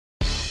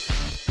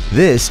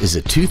This is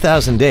a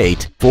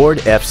 2008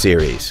 Ford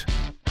F-Series.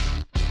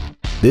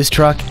 This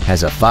truck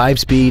has a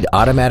 5-speed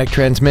automatic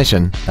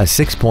transmission, a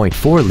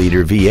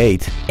 6.4-liter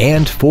V8,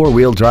 and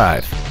 4-wheel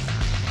drive.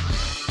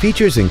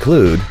 Features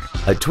include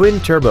a twin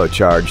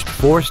turbocharged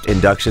forced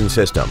induction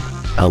system,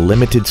 a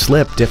limited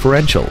slip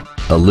differential,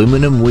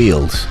 aluminum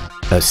wheels,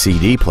 a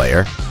CD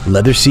player,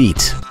 leather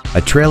seats,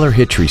 a trailer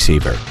hitch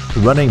receiver,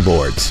 running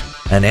boards,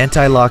 an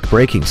anti-lock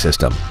braking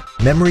system,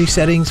 memory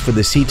settings for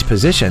the seat's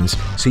positions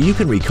so you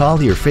can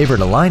recall your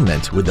favorite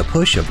alignment with the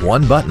push of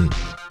one button.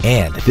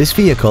 And this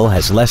vehicle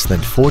has less than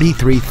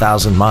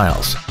 43,000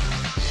 miles.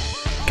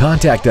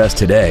 Contact us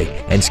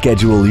today and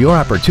schedule your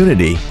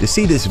opportunity to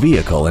see this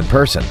vehicle in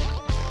person.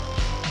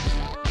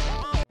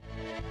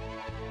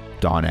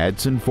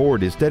 Aadsen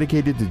Ford is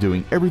dedicated to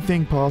doing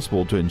everything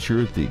possible to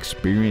ensure that the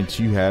experience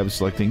you have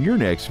selecting your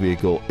next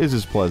vehicle is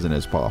as pleasant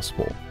as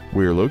possible.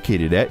 We are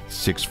located at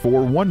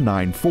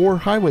 64194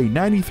 Highway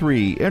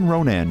 93 in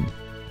Ronan.